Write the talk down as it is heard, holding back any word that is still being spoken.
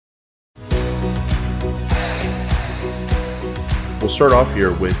we'll start off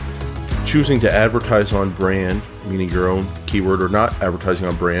here with choosing to advertise on brand, meaning your own keyword, or not advertising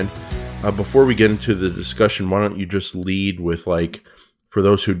on brand. Before we get into the discussion, why don't you just lead with, like, for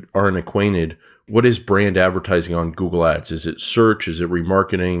those who aren't acquainted, what is brand advertising on Google Ads? Is it search? Is it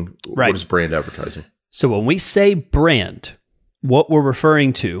remarketing? Right. What is brand advertising? So when we say brand, what we're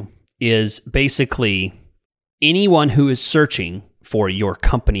referring to is basically anyone who is searching for your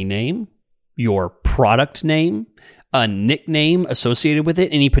company name, your product name, a nickname associated with it,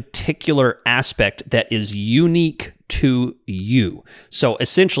 any particular aspect that is unique to you. So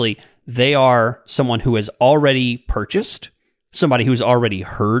essentially, they are someone who has already purchased, somebody who's already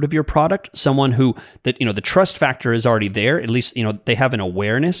heard of your product, someone who the trust factor is already there. At least, they have an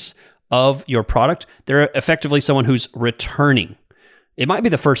awareness of your product. They're effectively someone who's returning. It might be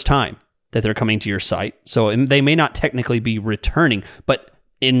the first time that they're coming to your site. So they may not technically be returning, but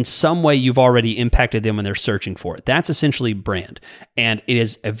in some way you've already impacted them when they're searching for it. That's essentially brand. And it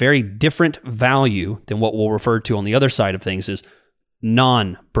is a very different value than what we'll refer to on the other side of things is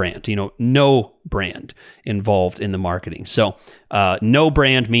non-brand, no brand involved in the marketing. So no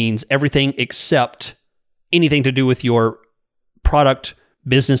brand means everything except anything to do with your product,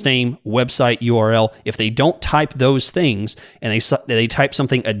 business name, website, URL. If they don't type those things and they type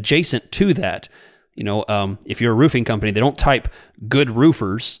something adjacent to that, if you're a roofing company, they don't type Good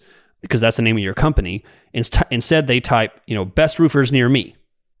Roofers because that's the name of your company. Instead, they type, best roofers near me.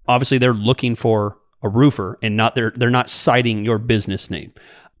 Obviously, they're looking for a roofer and they're not citing your business name.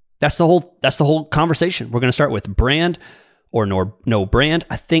 That's the whole conversation. We're going to start with brand or no brand.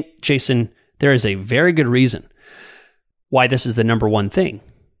 I think, Jason, there is a very good reason why this is the number one thing.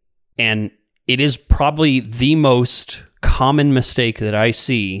 And it is probably the most common mistake that I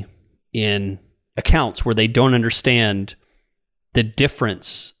see in accounts where they don't understand the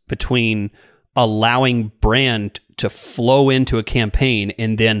difference between allowing brand to flow into a campaign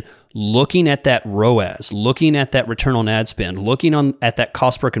and then looking at that ROAS, looking at that return on ad spend, looking at that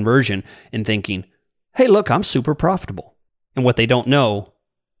cost per conversion and thinking, hey, look, I'm super profitable. And what they don't know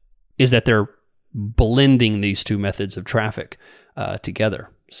is that they're blending these two methods of traffic together.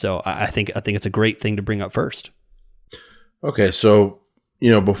 So I think it's a great thing to bring up first. Okay, so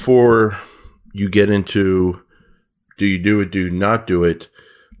before you get into do you do it, do you not do it,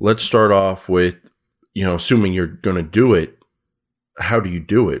 let's start off with assuming you're going to do it. How do you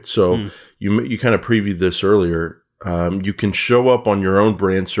do it? So you kind of previewed this earlier. You can show up on your own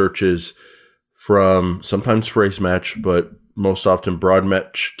brand searches from sometimes phrase match, but most often broad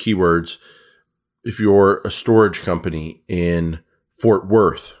match keywords. If you're a storage company in Fort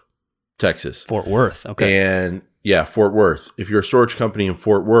Worth, Texas. Fort Worth, okay. And yeah, Fort Worth. If you're a storage company in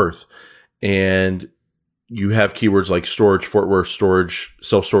Fort Worth and you have keywords like storage, Fort Worth, storage,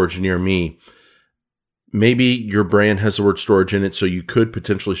 self-storage near me, maybe your brand has the word storage in it, so you could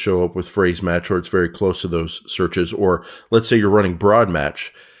potentially show up with phrase match or it's very close to those searches. Or let's say you're running broad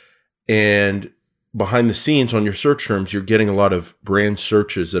match and behind the scenes on your search terms, you're getting a lot of brand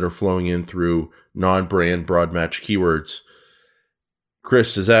searches that are flowing in through non-brand broad match keywords.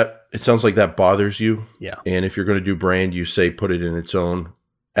 Chris, it sounds like that bothers you. Yeah. And if you're going to do brand, you say put it in its own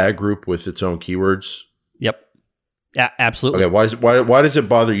ad group with its own keywords. Yep. Yeah, absolutely. Okay. Why does it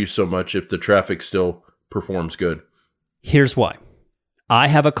bother you so much if the traffic still performs good? Here's why. I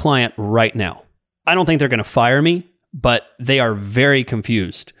have a client right now. I don't think they're going to fire me, but they are very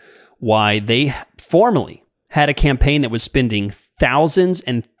confused why they formerly had a campaign that was spending thousands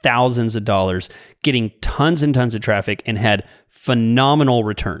and thousands of dollars, getting tons and tons of traffic, and had phenomenal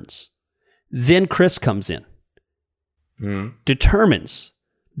returns. Then Chris comes in, determines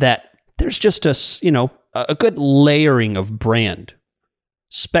that there's just a good layering of brand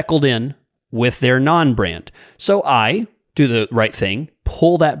speckled in with their non-brand. So I do the right thing,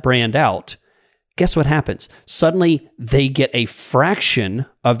 pull that brand out. Guess what happens? Suddenly they get a fraction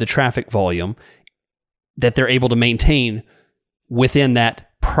of the traffic volume that they're able to maintain within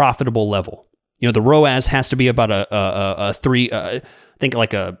that profitable level. The ROAS has to be about a 3, I think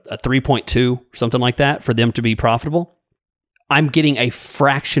like a 3.2 or something like that for them to be profitable. I'm getting a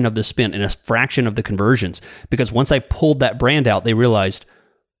fraction of the spend and a fraction of the conversions because once I pulled that brand out, they realized,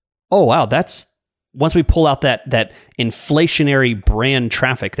 oh, wow, once we pull out that inflationary brand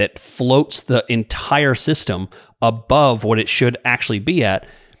traffic that floats the entire system above what it should actually be at,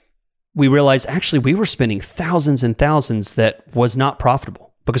 we realized actually we were spending thousands and thousands that was not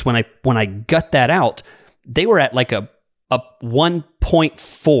profitable. Because when I gut that out, they were at like a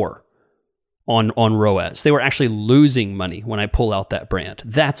 1.4 on ROAS. They were actually losing money when I pull out that brand.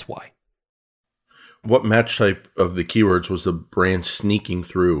 That's why. What match type of the keywords was the brand sneaking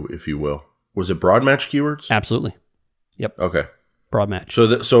through, if you will? Was it broad match keywords? Absolutely. Yep. Okay. broad match.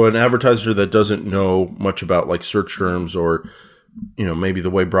 So an advertiser that doesn't know much about like search terms or, maybe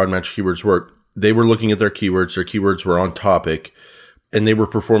the way broad match keywords work, they were looking at their keywords were on topic, and they were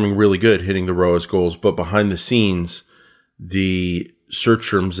performing really good, hitting the ROAS goals. But behind the scenes, the search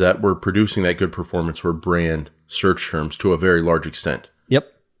terms that were producing that good performance were brand search terms to a very large extent.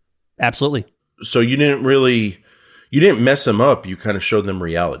 Yep, absolutely. So you didn't mess them up. You kind of showed them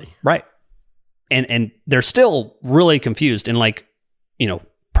reality. Right. And they're still really confused and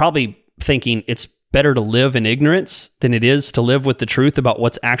probably thinking it's better to live in ignorance than it is to live with the truth about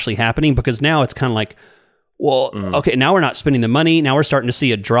what's actually happening, because now it's kind of like, well, okay, now we're not spending the money. Now we're starting to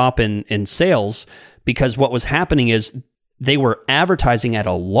see a drop in sales, because what was happening is they were advertising at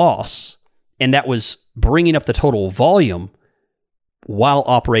a loss, and that was bringing up the total volume while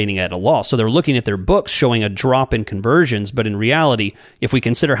operating at a loss. So they're looking at their books showing a drop in conversions, but in reality, if we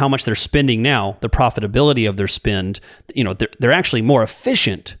consider how much they're spending now, the profitability of their spend, they're actually more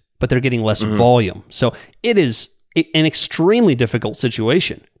efficient, but they're getting less volume. So it is an extremely difficult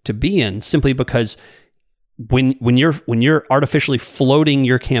situation to be in, simply because when you're artificially floating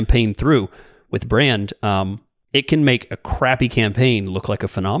your campaign through with brand, it can make a crappy campaign look like a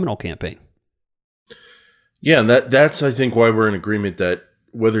phenomenal campaign. Yeah, and that's I think why we're in agreement that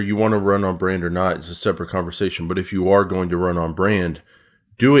whether you want to run on brand or not is a separate conversation. But if you are going to run on brand,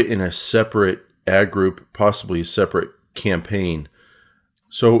 do it in a separate ad group, possibly a separate campaign.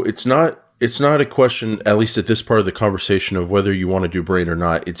 So it's not a question, at least at this part of the conversation, of whether you want to do brand or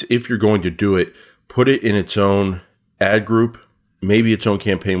not. It's if you're going to do it, put it in its own ad group, maybe its own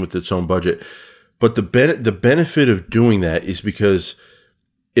campaign with its own budget. But the benefit of doing that is because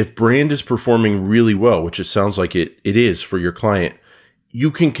if brand is performing really well, which it sounds like it is for your client,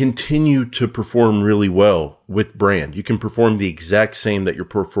 you can continue to perform really well with brand. You can perform the exact same that you're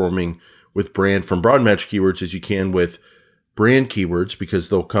performing with brand from broad match keywords as you can with brand keywords, because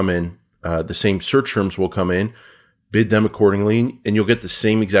they'll come in, the same search terms will come in, bid them accordingly, and you'll get the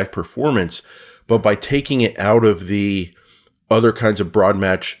same exact performance. But by taking it out of the other kinds of broad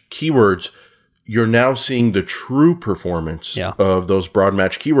match keywords, you're now seeing the true performance of those broad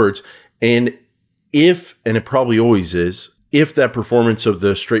match keywords. And it probably always is, if that performance of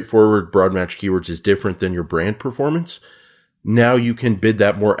the straightforward broad match keywords is different than your brand performance, now you can bid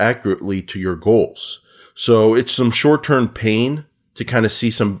that more accurately to your goals. So it's some short-term pain to kind of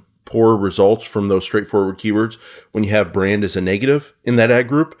see some poor results from those straightforward keywords when you have brand as a negative in that ad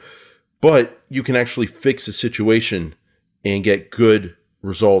group, but you can actually fix the situation and get good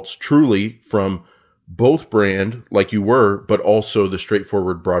results truly from both brand, like you were, but also the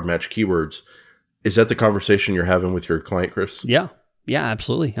straightforward broad match keywords. Is that the conversation you're having with your client, Chris? Yeah,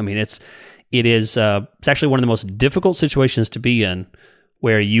 absolutely. I mean, it's actually one of the most difficult situations to be in,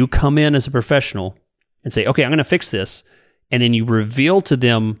 where you come in as a professional and say, okay, I'm going to fix this. And then you reveal to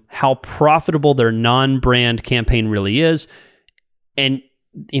them how profitable their non-brand campaign really is. And,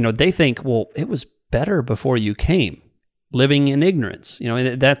 they think, well, it was better before you came. Living in ignorance,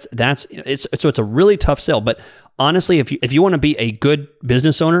 it's a really tough sell. But honestly, if you want to be a good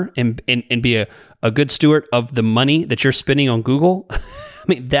business owner and be a good steward of the money that you're spending on Google, I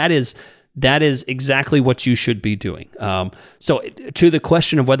mean, that is exactly what you should be doing. So to the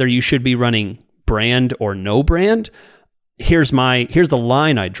question of whether you should be running brand or no brand, here's the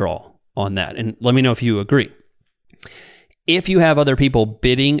line I draw on that, and let me know if you agree. If you have other people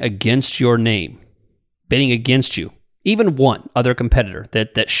bidding against your name, bidding against you, even one other competitor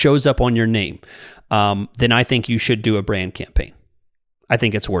that shows up on your name, then I think you should do a brand campaign. I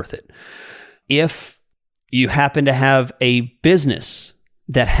think it's worth it. If you happen to have a business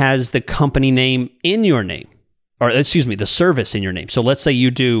that has the company name in your name, or the service in your name. So let's say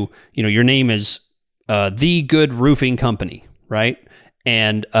you do, your name is The Good Roofing Company, right?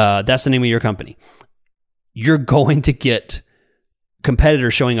 And that's the name of your company. You're going to get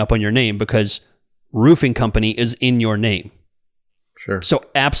competitors showing up on your name because roofing company is in your name. Sure. So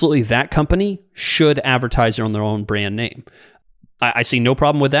absolutely, that company should advertise on their own brand name. I see no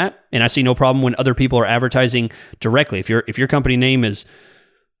problem with that, and I see no problem when other people are advertising directly. If your company name is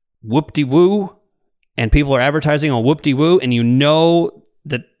Whoop-de-Woo, and people are advertising on Whoop-de-Woo, and you know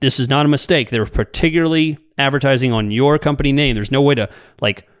that this is not a mistake, they're particularly advertising on your company name, there's no way to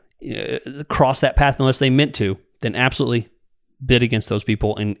cross that path unless they meant to, then absolutely bid against those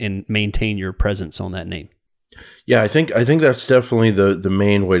people and maintain your presence on that name. Yeah, I think that's definitely the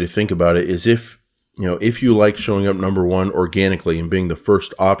main way to think about it, is if you like showing up number one organically and being the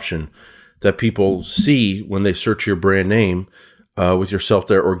first option that people see when they search your brand name, with yourself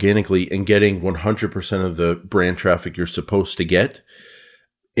there organically and getting 100% of the brand traffic you're supposed to get,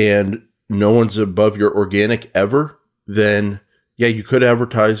 and no one's above your organic ever, then yeah, you could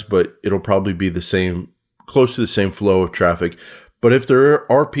advertise, but it'll probably be the same, close to the same flow of traffic. But if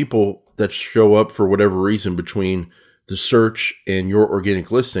there are people that show up for whatever reason between the search and your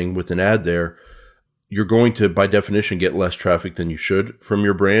organic listing with an ad there, you're going to, by definition, get less traffic than you should from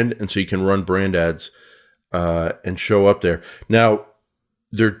your brand. And so you can run brand ads and show up there. Now,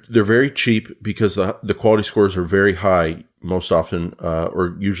 they're very cheap because the quality scores are very high most often,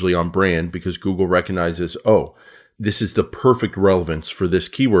 or usually on brand, because Google recognizes, oh, this is the perfect relevance for this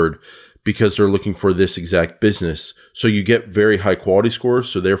keyword because they're looking for this exact business. So you get very high quality scores.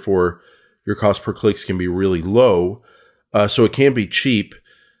 So therefore your cost per clicks can be really low. So it can be cheap.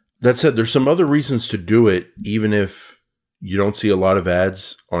 That said, there's some other reasons to do it, even if you don't see a lot of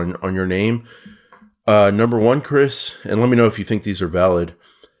ads on your name. Number one, Chris, and let me know if you think these are valid.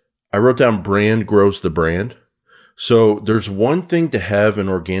 I wrote down brand grows the brand. So there's one thing to have an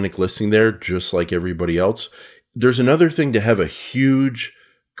organic listing there, just like everybody else. There's another thing to have a huge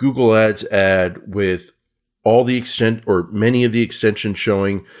Google Ads ad with all the extent or many of the extensions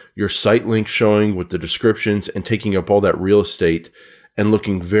showing, your site links showing with the descriptions and taking up all that real estate and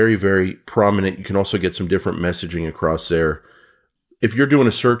looking very, very prominent. You can also get some different messaging across there. If you're doing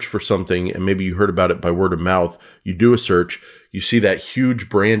a search for something and maybe you heard about it by word of mouth, you do a search, you see that huge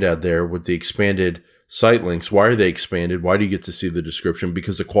brand ad there with the expanded site links. Why are they expanded? Why do you get to see the description?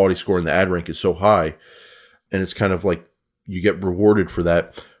 Because the quality score in the ad rank is so high. And it's kind of like you get rewarded for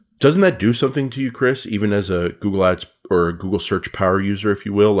that. Doesn't that do something to you, Chris, even as a Google Ads or a Google search power user, if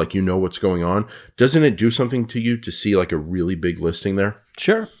you will, like you know what's going on? Doesn't it do something to you to see like a really big listing there?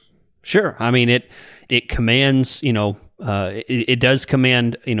 Sure. I mean, it commands, it does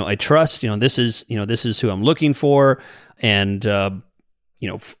command, a trust, this is who I'm looking for. And,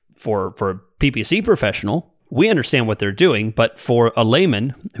 for a PPC professional, we understand what they're doing, but for a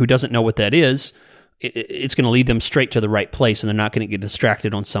layman who doesn't know what that is, it's going to lead them straight to the right place, and they're not going to get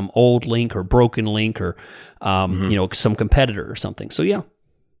distracted on some old link or broken link or, some competitor or something. So yeah,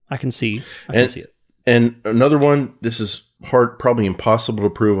 I can see it. And another one, this is hard, probably impossible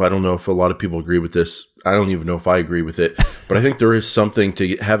to prove. I don't know if a lot of people agree with this. I don't even know if I agree with it, but I think there is something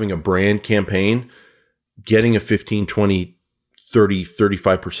to having a brand campaign, getting a 15, 20, 30,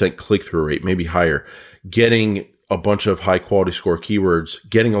 35% click-through rate, maybe higher, getting a bunch of high quality score keywords,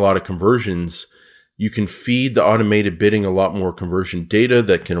 getting a lot of conversions. You can feed the automated bidding a lot more conversion data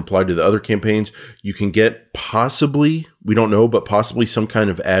that can apply to the other campaigns. You can get possibly, we don't know, but possibly some kind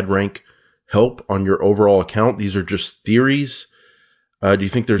of ad rank help on your overall account. These are just theories. Do you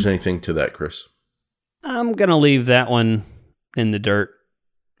think there's anything to that, Chris? I'm going to leave that one in the dirt.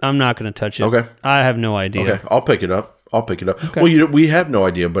 I'm not going to touch it. Okay. I have no idea. Okay. I'll pick it up. Okay. Well, we have no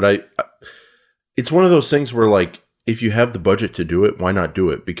idea, but it's one of those things where like, if you have the budget to do it, why not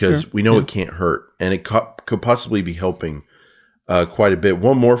do it? Because we know it can't hurt, and it could possibly be helping quite a bit.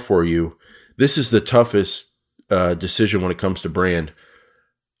 One more for you. This is the toughest decision when it comes to brand.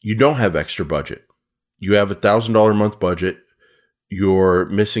 You don't have extra budget. You have $1,000 a month budget. You're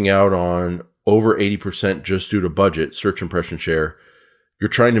missing out on over 80% just due to budget, search impression share. You're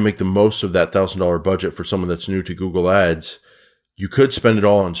trying to make the most of that $1,000 budget for someone that's new to Google Ads. You could spend it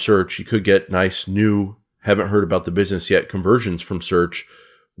all on search. You could get nice new, haven't heard about the business yet, conversions from search.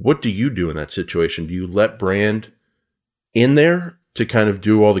 What do you do in that situation? Do you let brand in there to kind of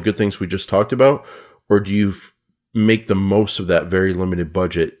do all the good things we just talked about? Or do you make the most of that very limited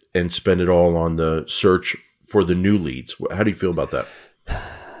budget and spend it all on the search for the new leads? How do you feel about that?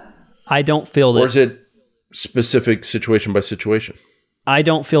 I don't feel that. Or is it specific situation by situation? I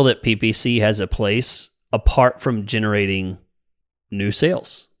don't feel that PPC has a place apart from generating new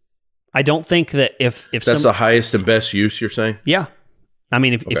sales. I don't think that if that's the highest and best use, you're saying? Yeah. I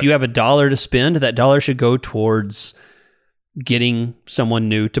mean, if you have $1 to spend, that dollar should go towards getting someone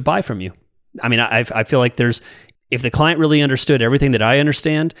new to buy from you. I mean, I feel like if the client really understood everything that I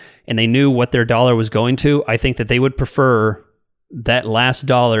understand and they knew what their dollar was going to, I think that they would prefer that last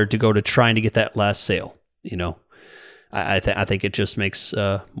dollar to go to trying to get that last sale. I think it just makes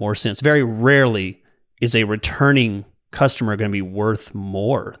more sense. Very rarely is a returning customer going to be worth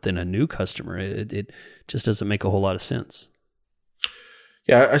more than a new customer. It just doesn't make a whole lot of sense.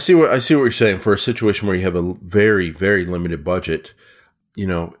 Yeah, I see what you're saying. For a situation where you have a very, very limited budget,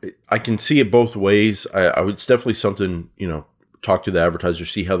 I can see it both ways. It's definitely something, talk to the advertiser,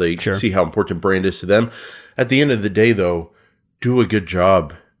 see how they see how important brand is to them. At the end of the day, though, do a good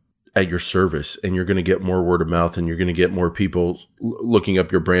job at your service, and you're going to get more word of mouth, and you're going to get more people looking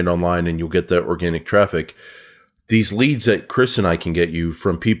up your brand online, and you'll get that organic traffic. These leads that Chris and I can get you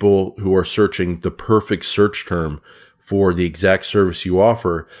from people who are searching the perfect search term for the exact service you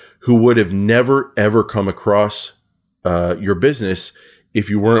offer, who would have never, ever come across your business if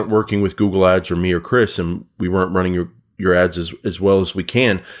you weren't working with Google Ads or me or Chris, and we weren't running your ads as well as we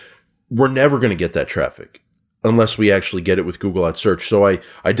can. We're never going to get that traffic unless we actually get it with Google Ads search. So I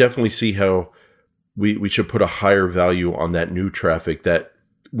definitely see how we should put a higher value on that new traffic that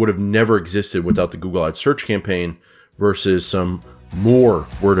would have never existed without the Google Ads search campaign versus some more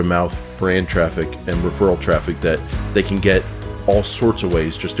word of mouth brand traffic and referral traffic that they can get all sorts of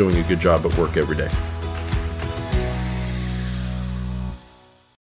ways just doing a good job at work every day.